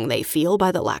hamstrung they feel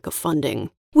by the lack of funding,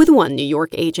 with one New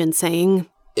York agent saying,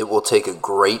 "It will take a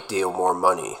great deal more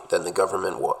money than the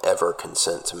government will ever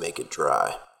consent to make it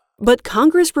dry." But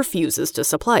Congress refuses to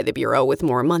supply the Bureau with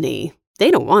more money.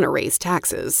 They don't want to raise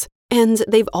taxes. And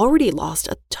they've already lost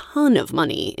a ton of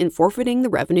money in forfeiting the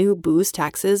revenue booze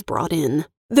taxes brought in.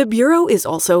 The Bureau is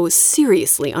also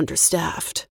seriously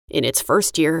understaffed. In its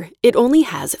first year, it only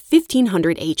has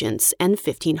 1,500 agents and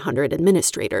 1,500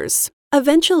 administrators.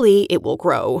 Eventually, it will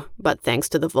grow, but thanks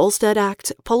to the Volstead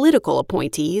Act, political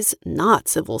appointees, not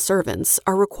civil servants,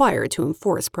 are required to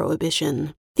enforce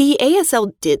prohibition. The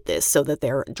ASL did this so that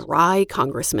their dry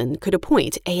congressmen could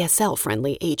appoint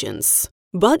ASL-friendly agents.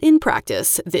 But in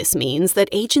practice, this means that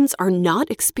agents are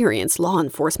not experienced law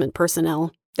enforcement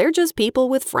personnel. They're just people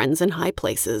with friends in high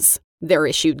places. They're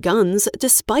issued guns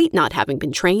despite not having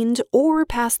been trained or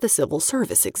passed the civil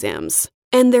service exams.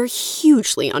 And they're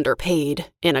hugely underpaid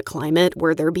in a climate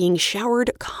where they're being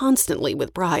showered constantly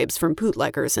with bribes from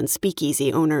bootleggers and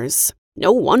speakeasy owners.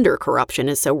 No wonder corruption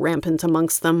is so rampant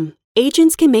amongst them.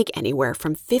 Agents can make anywhere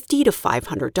from $50 to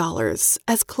 $500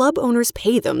 as club owners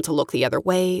pay them to look the other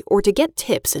way or to get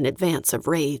tips in advance of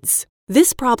raids.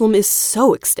 This problem is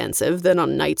so extensive that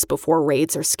on nights before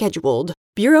raids are scheduled,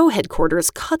 Bureau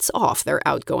headquarters cuts off their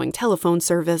outgoing telephone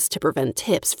service to prevent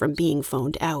tips from being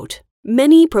phoned out.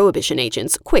 Many Prohibition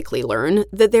agents quickly learn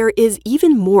that there is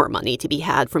even more money to be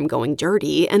had from going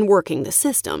dirty and working the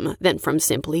system than from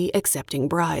simply accepting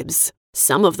bribes.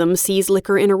 Some of them seize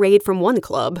liquor in a raid from one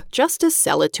club just to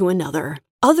sell it to another.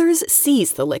 Others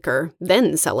seize the liquor,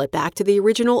 then sell it back to the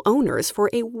original owners for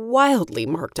a wildly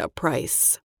marked up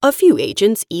price. A few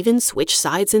agents even switch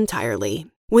sides entirely.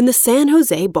 When the San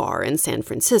Jose bar in San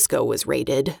Francisco was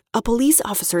raided, a police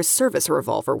officer's service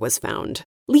revolver was found,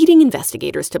 leading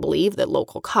investigators to believe that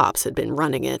local cops had been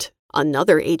running it.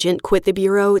 Another agent quit the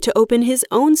Bureau to open his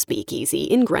own speakeasy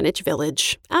in Greenwich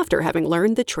Village after having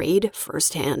learned the trade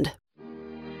firsthand.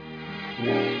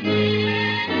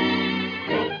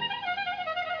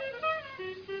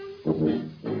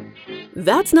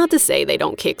 That's not to say they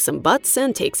don't kick some butts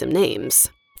and take some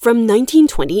names. From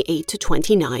 1928 to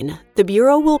 29, the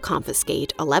Bureau will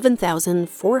confiscate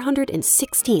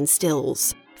 11,416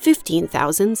 stills,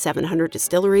 15,700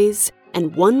 distilleries,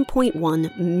 and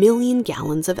 1.1 million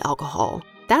gallons of alcohol.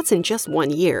 That's in just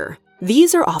 1 year.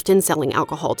 These are often selling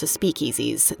alcohol to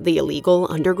speakeasies, the illegal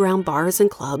underground bars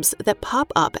and clubs that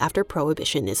pop up after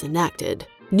Prohibition is enacted.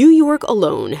 New York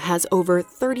alone has over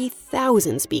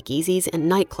 30,000 speakeasies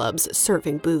and nightclubs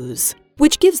serving booze,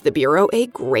 which gives the Bureau a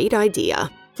great idea.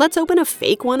 Let's open a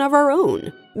fake one of our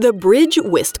own. The Bridge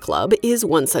Whist Club is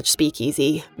one such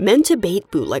speakeasy, meant to bait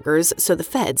bootleggers so the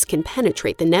feds can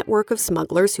penetrate the network of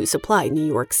smugglers who supply New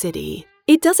York City.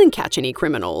 It doesn't catch any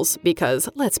criminals because,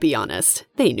 let's be honest,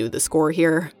 they knew the score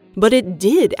here. But it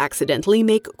did accidentally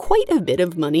make quite a bit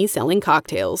of money selling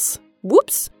cocktails.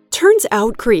 Whoops! Turns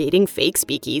out creating fake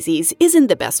speakeasies isn't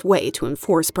the best way to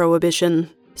enforce prohibition.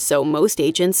 So most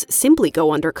agents simply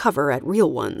go undercover at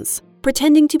real ones,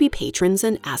 pretending to be patrons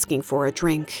and asking for a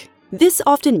drink. This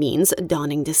often means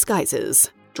donning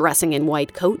disguises, dressing in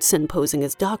white coats and posing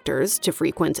as doctors to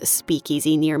frequent a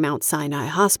speakeasy near Mount Sinai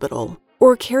Hospital,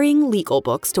 or carrying legal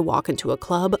books to walk into a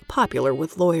club popular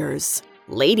with lawyers.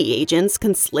 Lady agents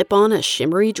can slip on a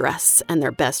shimmery dress and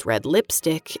their best red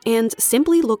lipstick and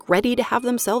simply look ready to have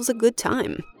themselves a good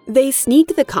time. They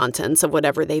sneak the contents of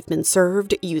whatever they've been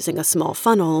served using a small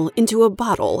funnel into a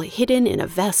bottle hidden in a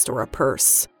vest or a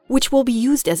purse. which will be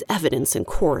used as evidence in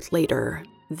court later.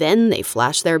 Then they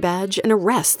flash their badge and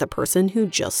arrest the person who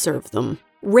just served them.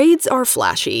 Raids are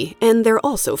flashy, and they're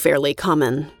also fairly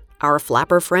common. Our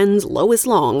flapper friend Lois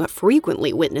Long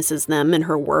frequently witnesses them in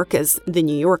her work as the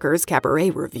New Yorker's cabaret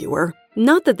reviewer.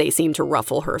 Not that they seem to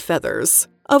ruffle her feathers.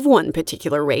 Of one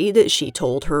particular raid, she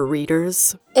told her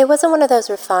readers, "It wasn't one of those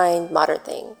refined, modern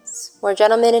things, where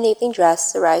gentlemen in evening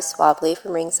dress arrive suavely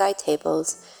from ringside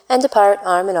tables and depart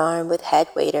arm in arm with head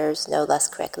waiters no less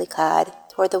correctly clad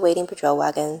toward the waiting patrol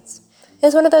wagons. It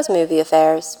was one of those movie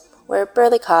affairs, where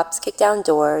burly cops kick down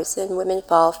doors and women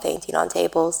fall fainting on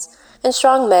tables, and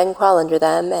strong men crawl under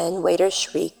them, and waiters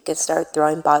shriek and start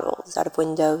throwing bottles out of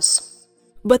windows."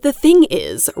 But the thing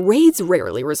is, raids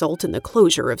rarely result in the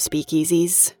closure of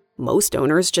speakeasies. Most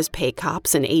owners just pay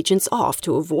cops and agents off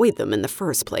to avoid them in the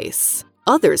first place.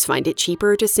 Others find it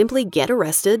cheaper to simply get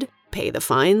arrested, pay the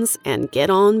fines, and get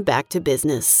on back to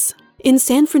business. In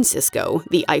San Francisco,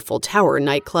 the Eiffel Tower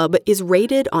nightclub is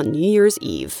raided on New Year's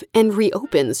Eve and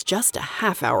reopens just a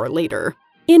half hour later.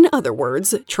 In other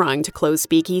words, trying to close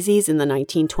speakeasies in the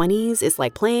 1920s is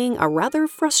like playing a rather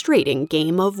frustrating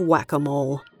game of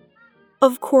whack-a-mole.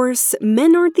 Of course,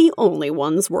 men aren't the only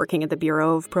ones working at the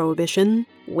Bureau of Prohibition.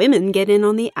 Women get in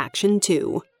on the action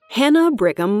too. Hannah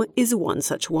Brigham is one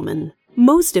such woman.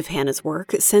 Most of Hannah's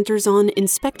work centers on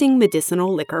inspecting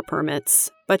medicinal liquor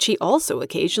permits, but she also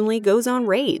occasionally goes on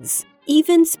raids,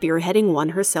 even spearheading one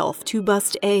herself to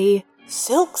bust a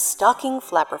silk stocking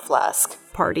flapper flask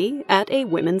party at a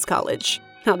women's college.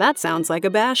 Now that sounds like a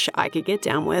bash I could get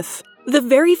down with. The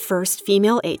very first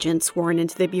female agent sworn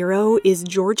into the Bureau is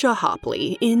Georgia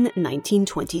Hopley in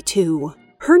 1922.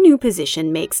 Her new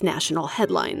position makes national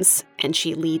headlines, and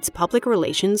she leads public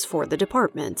relations for the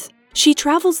department. She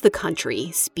travels the country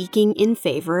speaking in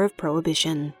favor of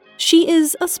prohibition. She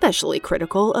is especially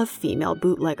critical of female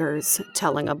bootleggers,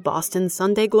 telling a Boston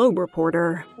Sunday Globe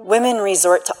reporter, "Women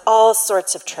resort to all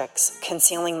sorts of tricks,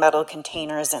 concealing metal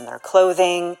containers in their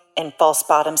clothing, in false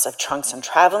bottoms of trunks and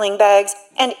traveling bags,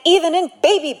 and even in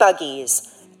baby buggies.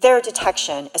 Their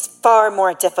detection is far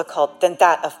more difficult than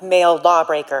that of male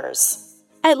lawbreakers."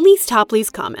 At least Hopley's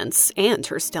comments and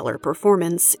her stellar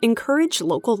performance encourage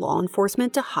local law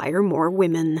enforcement to hire more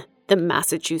women. The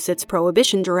Massachusetts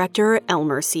Prohibition Director,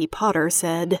 Elmer C. Potter,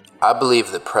 said, "I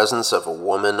believe the presence of a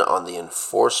woman on the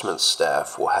enforcement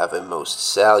staff will have a most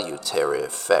salutary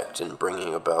effect in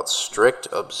bringing about strict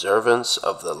observance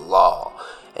of the law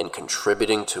and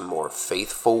contributing to more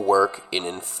faithful work in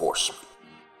enforcement."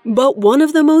 But one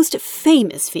of the most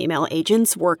famous female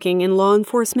agents working in law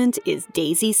enforcement is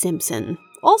Daisy Simpson,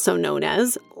 also known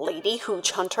as Lady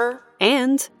Hooch Hunter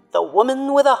and the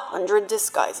Woman with 100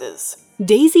 Disguises.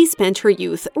 Daisy spent her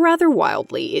youth rather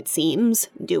wildly, it seems,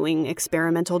 doing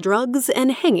experimental drugs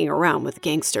and hanging around with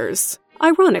gangsters.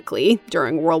 Ironically,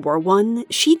 during World War I,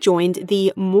 she joined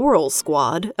the Moral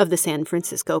Squad of the San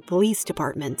Francisco Police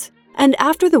Department. And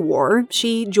after the war,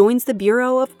 she joins the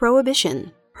Bureau of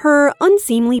Prohibition. Her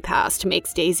unseemly past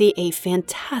makes Daisy a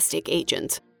fantastic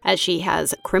agent, as she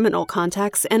has criminal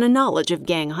contacts and a knowledge of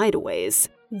gang hideaways.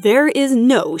 There is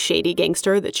no shady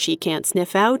gangster that she can't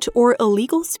sniff out or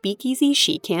illegal speakeasy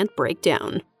she can't break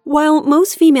down. While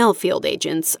most female field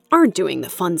agents aren't doing the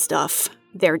fun stuff,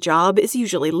 their job is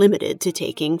usually limited to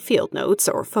taking field notes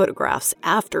or photographs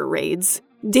after raids.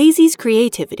 Daisy's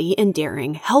creativity and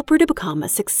daring help her to become a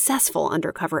successful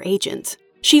undercover agent.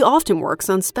 She often works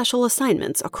on special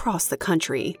assignments across the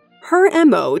country. Her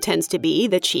MO tends to be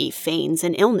that she feigns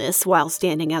an illness while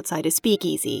standing outside a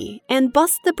speakeasy and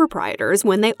busts the proprietors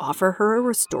when they offer her a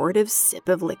restorative sip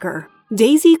of liquor.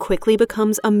 Daisy quickly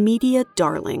becomes a media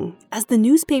darling, as the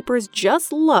newspapers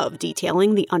just love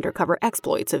detailing the undercover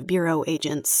exploits of Bureau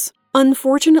agents.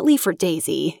 Unfortunately for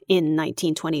Daisy, in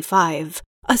 1925,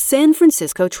 a San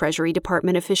Francisco Treasury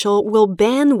Department official will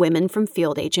ban women from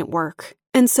field agent work,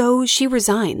 and so she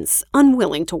resigns,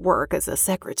 unwilling to work as a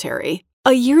secretary.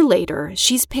 A year later,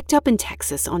 she's picked up in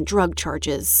Texas on drug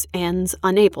charges, and,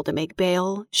 unable to make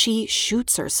bail, she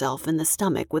shoots herself in the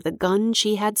stomach with a gun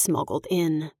she had smuggled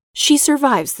in. She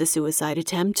survives the suicide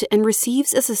attempt and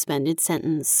receives a suspended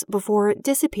sentence before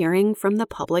disappearing from the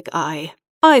public eye.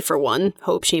 I, for one,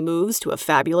 hope she moves to a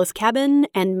fabulous cabin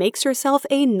and makes herself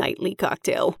a nightly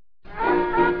cocktail.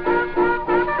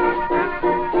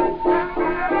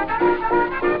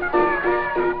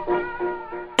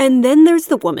 And then there's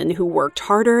the woman who worked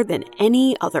harder than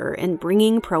any other in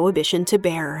bringing prohibition to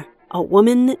bear, a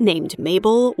woman named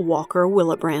Mabel Walker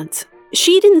Willebrandt.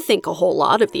 She didn't think a whole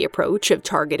lot of the approach of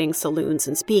targeting saloons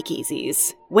and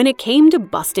speakeasies. When it came to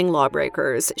busting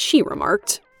lawbreakers, she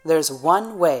remarked, "There's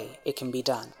one way it can be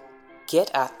done.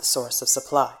 Get at the source of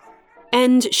supply.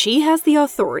 And she has the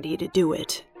authority to do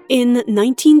it. In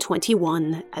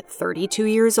 1921, at 32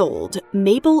 years old,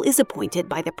 Mabel is appointed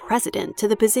by the president to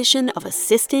the position of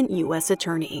Assistant U.S.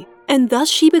 Attorney, and thus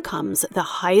she becomes the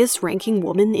highest-ranking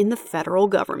woman in the federal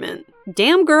government.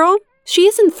 Damn, girl! She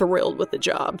isn't thrilled with the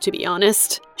job, to be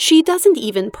honest. She doesn't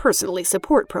even personally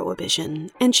support Prohibition,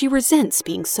 and she resents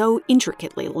being so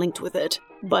intricately linked with it.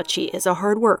 But she is a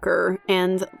hard worker,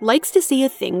 and likes to see a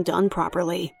thing done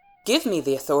properly. Give me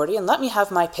the authority and let me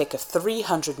have my pick of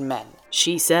 300 men,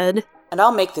 she said. And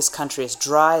I'll make this country as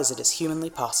dry as it is humanly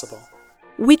possible.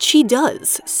 Which she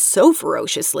does, so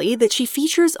ferociously that she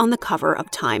features on the cover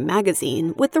of Time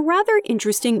magazine with the rather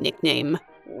interesting nickname,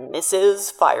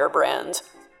 Mrs. Firebrand.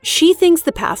 She thinks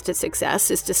the path to success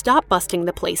is to stop busting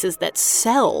the places that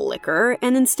sell liquor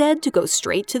and instead to go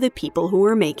straight to the people who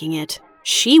are making it.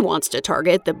 She wants to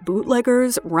target the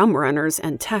bootleggers, rum runners,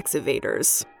 and tax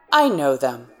evaders. I know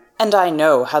them. And I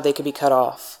know how they could be cut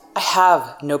off. I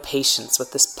have no patience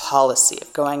with this policy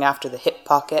of going after the hip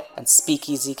pocket and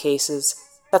speakeasy cases.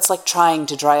 That's like trying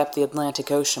to dry up the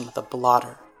Atlantic Ocean with a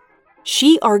blotter.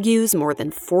 She argues more than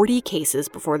 40 cases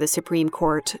before the Supreme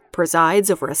Court,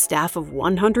 presides over a staff of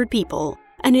 100 people,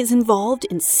 and is involved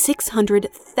in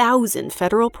 600,000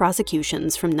 federal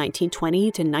prosecutions from 1920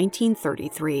 to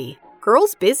 1933.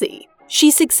 Girl's busy. She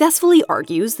successfully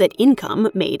argues that income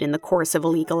made in the course of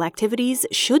illegal activities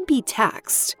should be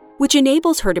taxed, which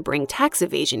enables her to bring tax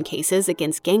evasion cases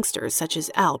against gangsters such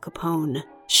as Al Capone.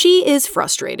 She is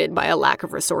frustrated by a lack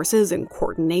of resources and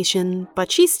coordination, but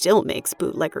she still makes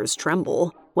bootleggers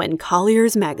tremble. When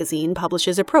Collier's magazine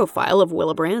publishes a profile of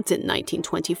Willebrandt in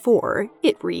 1924,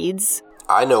 it reads,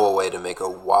 I know a way to make a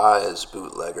wise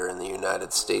bootlegger in the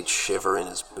United States shiver in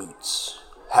his boots.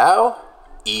 How?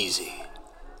 Easy.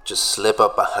 Just slip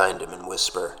up behind him and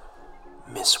whisper,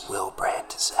 Miss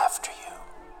Willebrandt is after you.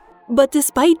 But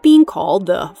despite being called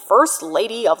the First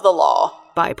Lady of the Law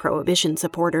by Prohibition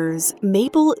supporters,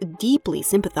 Mabel deeply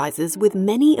sympathizes with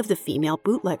many of the female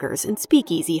bootleggers and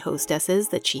speakeasy hostesses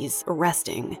that she's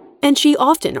arresting. And she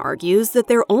often argues that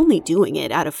they're only doing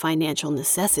it out of financial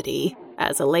necessity.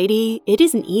 As a lady, it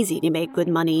isn't easy to make good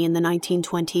money in the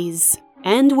 1920s.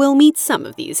 And we'll meet some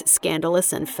of these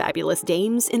scandalous and fabulous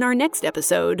dames in our next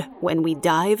episode, when we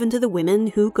dive into the women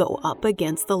who go up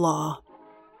against the law.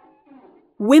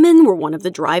 Women were one of the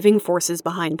driving forces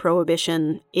behind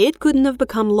Prohibition. It couldn't have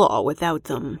become law without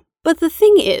them. But the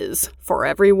thing is, for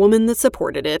every woman that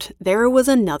supported it, there was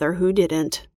another who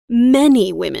didn't.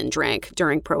 Many women drank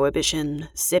during Prohibition,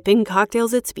 sipping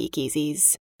cocktails at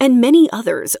speakeasies. And many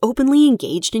others openly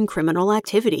engaged in criminal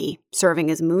activity, serving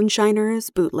as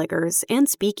moonshiners, bootleggers, and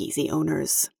speakeasy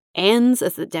owners. And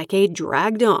as the decade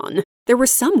dragged on, there were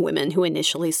some women who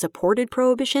initially supported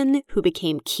Prohibition who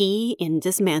became key in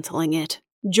dismantling it.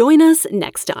 Join us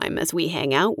next time as we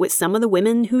hang out with some of the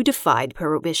women who defied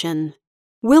Prohibition.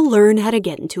 We'll learn how to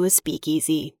get into a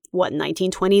speakeasy, what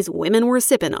 1920s women were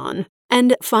sipping on,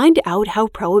 and find out how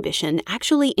Prohibition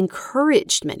actually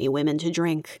encouraged many women to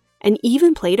drink, and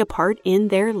even played a part in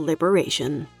their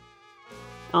liberation.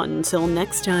 Until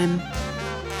next time.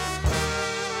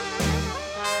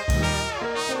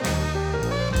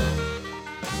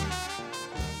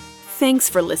 Thanks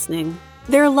for listening.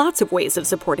 There are lots of ways of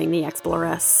supporting the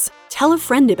Exploress. Tell a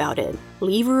friend about it,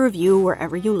 leave a review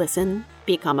wherever you listen,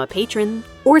 become a patron,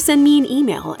 or send me an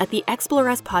email at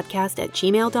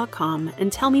theexploresspodcast@gmail.com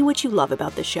and tell me what you love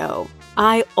about the show.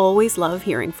 I always love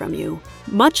hearing from you.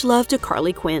 Much love to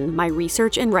Carly Quinn, my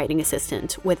research and writing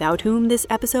assistant, without whom this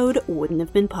episode wouldn't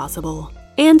have been possible.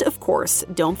 And of course,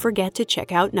 don't forget to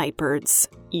check out Nightbirds.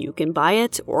 You can buy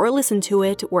it or listen to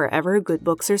it wherever good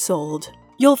books are sold.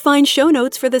 You'll find show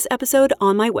notes for this episode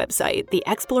on my website,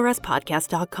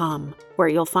 theexploresspodcast.com, where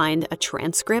you'll find a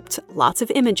transcript, lots of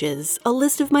images, a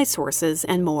list of my sources,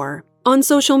 and more. On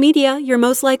social media, you're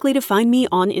most likely to find me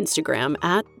on Instagram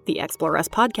at The Exploress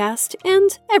Podcast,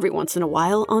 and every once in a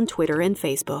while on Twitter and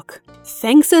Facebook.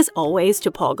 Thanks as always to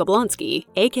Paul Gablonsky,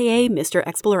 aka Mr.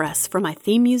 Exploress, for my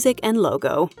theme music and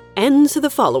logo, and to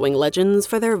the following legends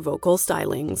for their vocal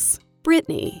stylings: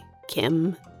 Brittany,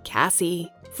 Kim,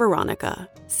 Cassie, Veronica,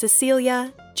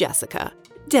 Cecilia, Jessica,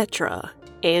 Detra,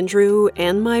 Andrew,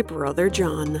 and my brother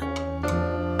John.